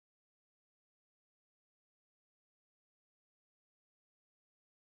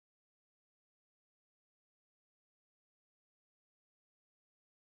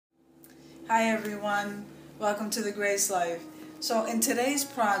Hi everyone, welcome to the Grace Life. So in today's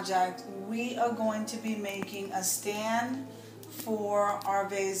project we are going to be making a stand for our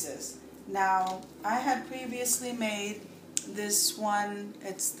vases. Now I had previously made this one,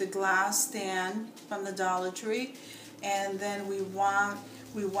 it's the glass stand from the Dollar Tree, and then we wound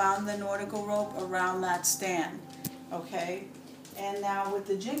the nautical rope around that stand. Okay, and now with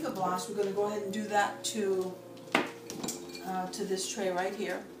the jenga blocks we're going to go ahead and do that to this tray right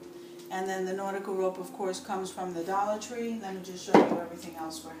here. And then the nautical rope, of course, comes from the Dollar Tree. Let me just show you everything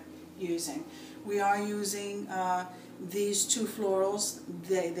else we're using. We are using these two florals.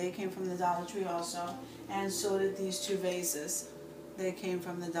 They came from the Dollar Tree also. And so did these two vases. They came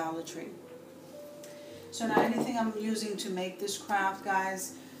from the Dollar Tree. So now anything I'm using to make this craft,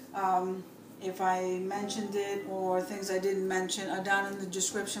 guys, if I mentioned it or things I didn't mention are down in the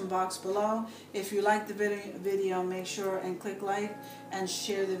description box below. If you liked the video, make sure and click like and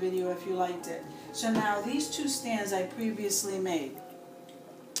share the video if you liked it. So now these two stands I previously made,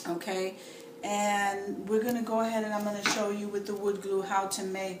 okay, and we're going to go ahead and I'm going to show you with the wood glue how to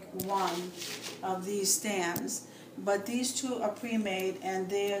make one of these stands. But these two are pre-made and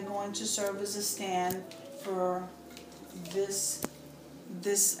they are going to serve as a stand for this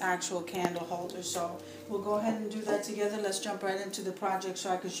actual candle holder. So we'll go ahead and do that together. Let's jump right into the project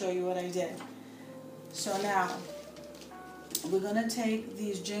so I can show you what I did. So now we're going to take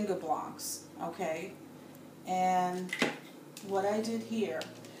these jenga blocks, okay, and what I did here,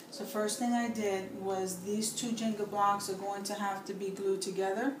 so first thing I did was these two jenga blocks are going to have to be glued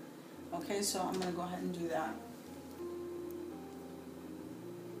together. Okay, so I'm going to go ahead and do that.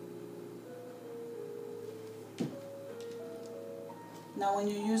 Now when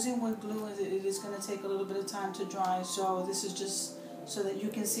you're using wood glue, it is going to take a little bit of time to dry, so this is just so that you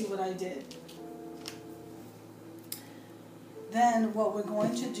can see what I did. Then what we're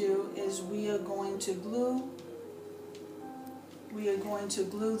going to do is we are going to glue,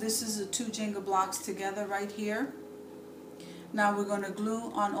 this is the two jenga blocks together right here. Now we're going to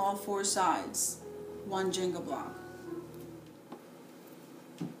glue on all four sides, one jenga block.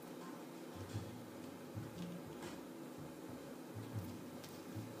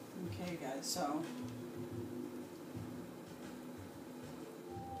 Okay guys,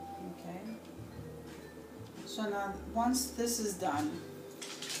 so now once this is done,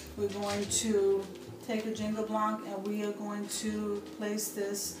 we're going to take a jenga block and we are going to place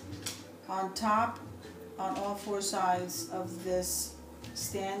this on top on all four sides of this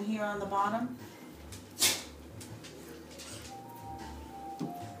stand here on the bottom.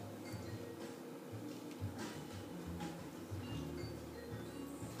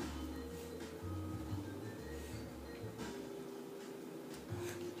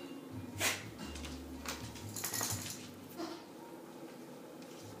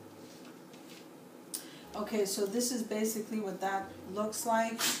 Okay, so this is basically what that looks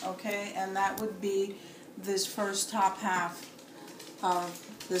like, okay, and that would be this first top half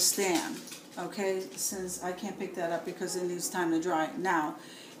of the stand, okay, since I can't pick that up because it needs time to dry. Now,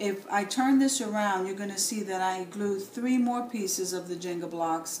 if I turn this around, you're going to see that I glued 3 more pieces of the jenga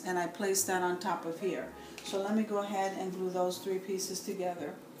blocks and I placed that on top of here. So let me go ahead and glue those 3 pieces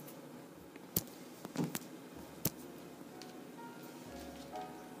together.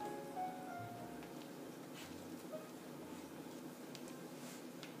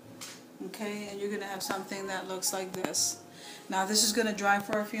 Okay, and you're going to have something that looks like this. Now this is going to dry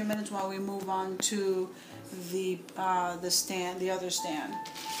for a few minutes while we move on to the stand, the other stand.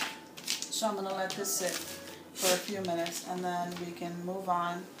 So I'm going to let this sit for a few minutes and then we can move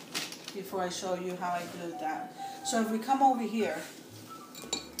on before I show you how I glued that. So if we come over here,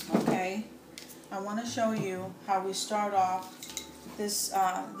 okay, I want to show you how we start off this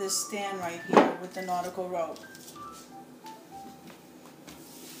stand right here with the nautical rope.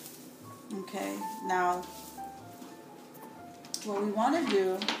 Okay, now what we want to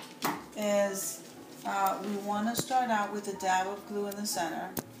do is we want to start out with a dab of glue in the center.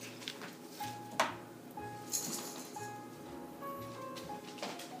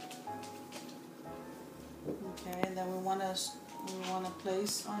 Okay, and then we want to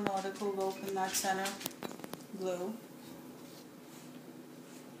place our nautical rope in that center glue.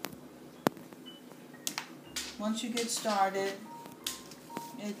 Once you get started,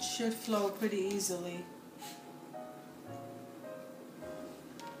 it should flow pretty easily.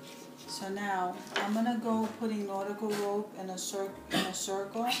 So now I'm going to go putting nautical rope in a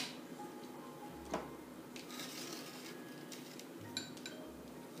circle.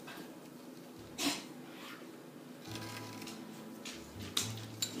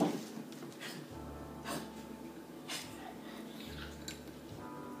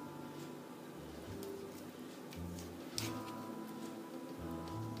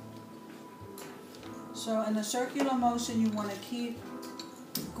 So in a circular motion, you want to keep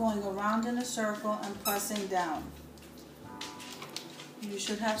going around in a circle and pressing down. You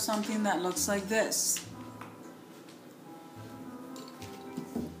should have something that looks like this.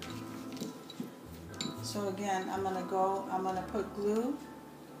 So again, I'm going to put glue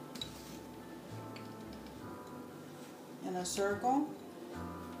in a circle.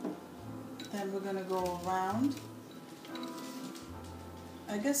 Then we're going to go around.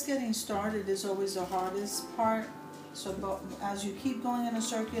 I guess getting started is always the hardest part. So as you keep going in a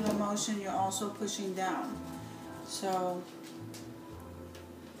circular motion, you're also pushing down. So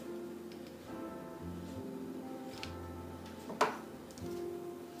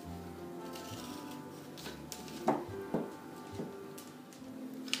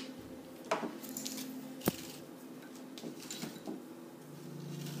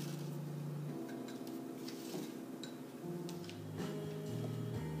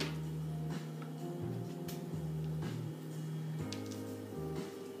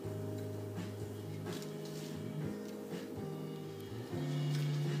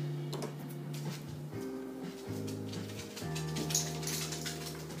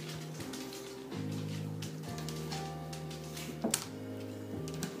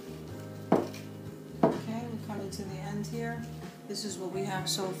to the end here. This is what we have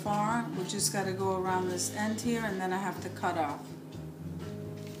so far. We just got to go around this end here, and then I have to cut off.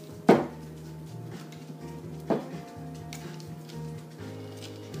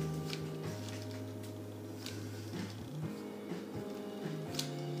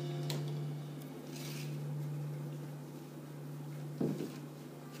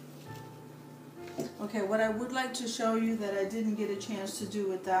 Okay, what I would like to show you that I didn't get a chance to do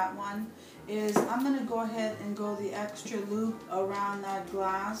with that one is I'm going to go ahead and go the extra loop around that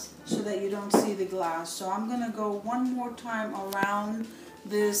glass so that you don't see the glass. So I'm going to go one more time around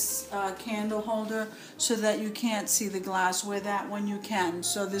this candle holder so that you can't see the glass, where that one you can.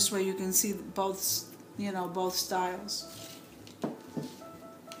 So this way you can see both, you know, both styles.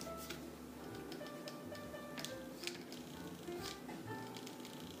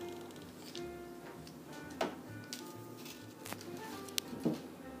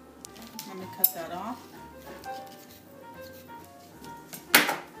 Let me cut that off.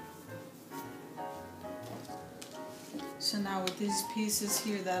 So now with these pieces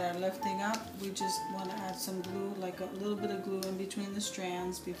here that are lifting up, we just want to add some glue, like a little bit of glue in between the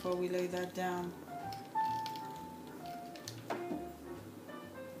strands before we lay that down.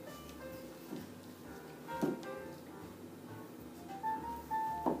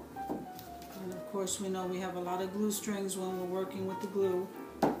 And of course we know we have a lot of glue strings when we're working with the glue.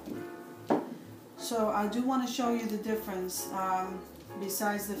 So I do want to show you the difference,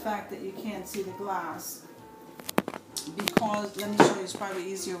 besides the fact that you can't see the glass. Because, let me show you, it's probably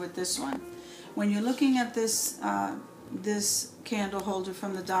easier with this one. When you're looking at this, this candle holder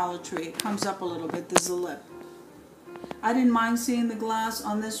from the Dollar Tree, it comes up a little bit, there's a lip. I didn't mind seeing the glass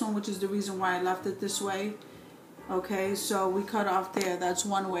on this one, which is the reason why I left it this way. Okay, so we cut off there, that's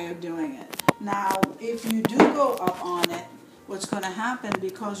one way of doing it. Now, if you do go up on it, what's going to happen,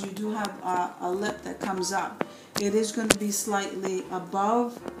 because you do have a lip that comes up, it is going to be slightly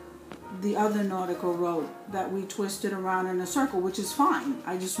above the other nautical rope that we twisted around in a circle, which is fine.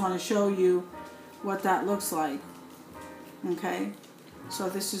 I just want to show you what that looks like. Okay, so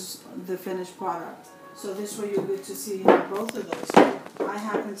this is the finished product. So this way you'll get to see both of those. I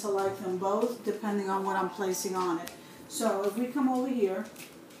happen to like them both depending on what I'm placing on it. So if we come over here,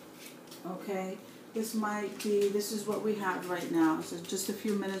 okay, this is what we have right now. So just a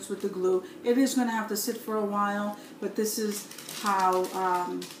few minutes with the glue. It is going to have to sit for a while, but this is how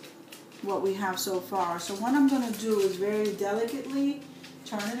what we have so far. So what I'm going to do is very delicately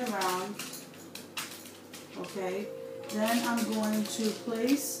turn it around. Okay, then I'm going to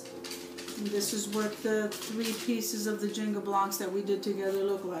place, and this is what the 3 pieces of the Jenga blocks that we did together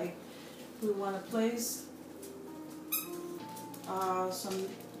look like. We want to place some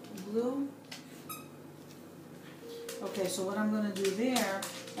glue. Okay, so what I'm going to do there,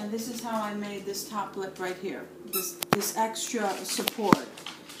 and this is how I made this top lip right here, this extra support.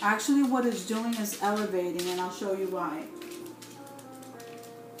 Actually what it's doing is elevating, and I'll show you why.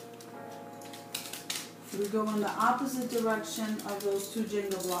 We go in the opposite direction of those 2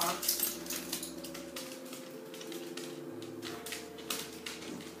 Jenga blocks.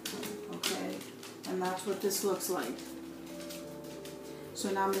 Okay, and that's what this looks like. So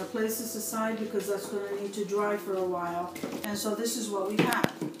now I'm going to place this aside because that's going to need to dry for a while. And so this is what we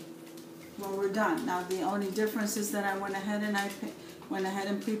have when we're done. Now the only difference is that I went ahead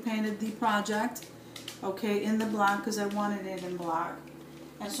and pre-painted the project, okay, in the black because I wanted it in black.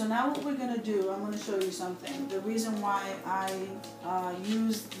 And so now what we're going to do, I'm going to show you something. The reason why I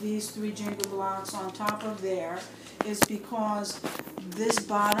used these 3 jenga blocks on top of there is because this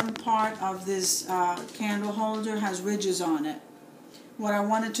bottom part of this candle holder has ridges on it. What I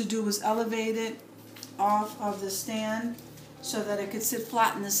wanted to do was elevate it off of the stand so that it could sit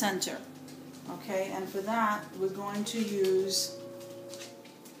flat in the center. Okay, and for that we're going to use,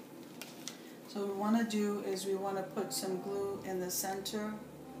 so what we want to do is we want to put some glue in the center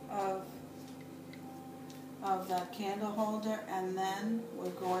of that candle holder, and then we're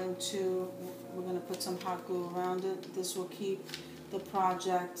going to put some hot glue around it. This will keep the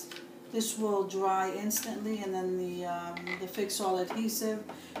project, this will dry instantly, and then the fix-all adhesive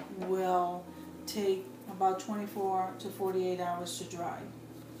will take about 24 to 48 hours to dry.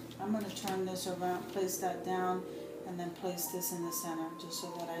 I'm going to turn this around, place that down, and then place this in the center just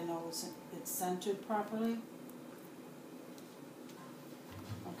so that I know it's centered properly.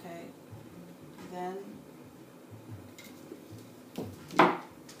 Okay, then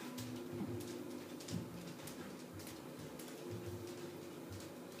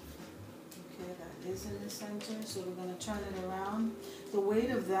is in the center, so we're going to turn it around. The weight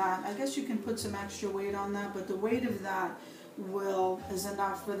of that, I guess you can put some extra weight on that, but the weight of that is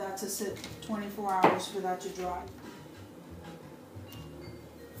enough for that to sit 24 hours for that to dry.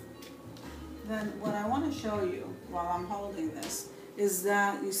 Then what I want to show you while I'm holding this is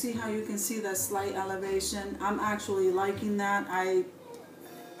that you see how you can see that slight elevation. I'm actually liking that. I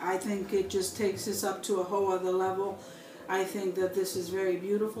think it just takes this up to a whole other level. I think that this is very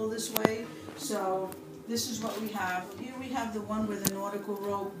beautiful this way. So this is what we have. Here we have the one where the nautical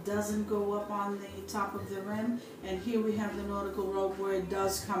rope doesn't go up on the top of the rim, and here we have the nautical rope where it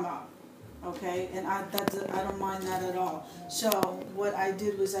does come up. Okay, and I don't mind that at all. So what I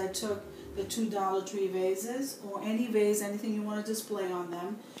did was I took the 2 Dollar Tree vases, or any vase, anything you want to display on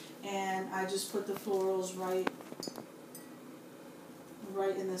them, and I just put the florals right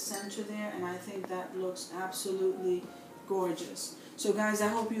in the center there, and I think that looks absolutely gorgeous. So guys, I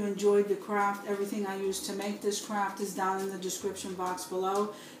hope you enjoyed the craft. Everything I used to make this craft is down in the description box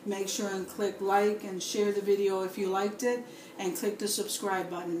below. Make sure and click like and share the video if you liked it, and click the subscribe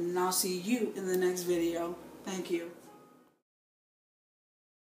button, and I'll see you in the next video. Thank you.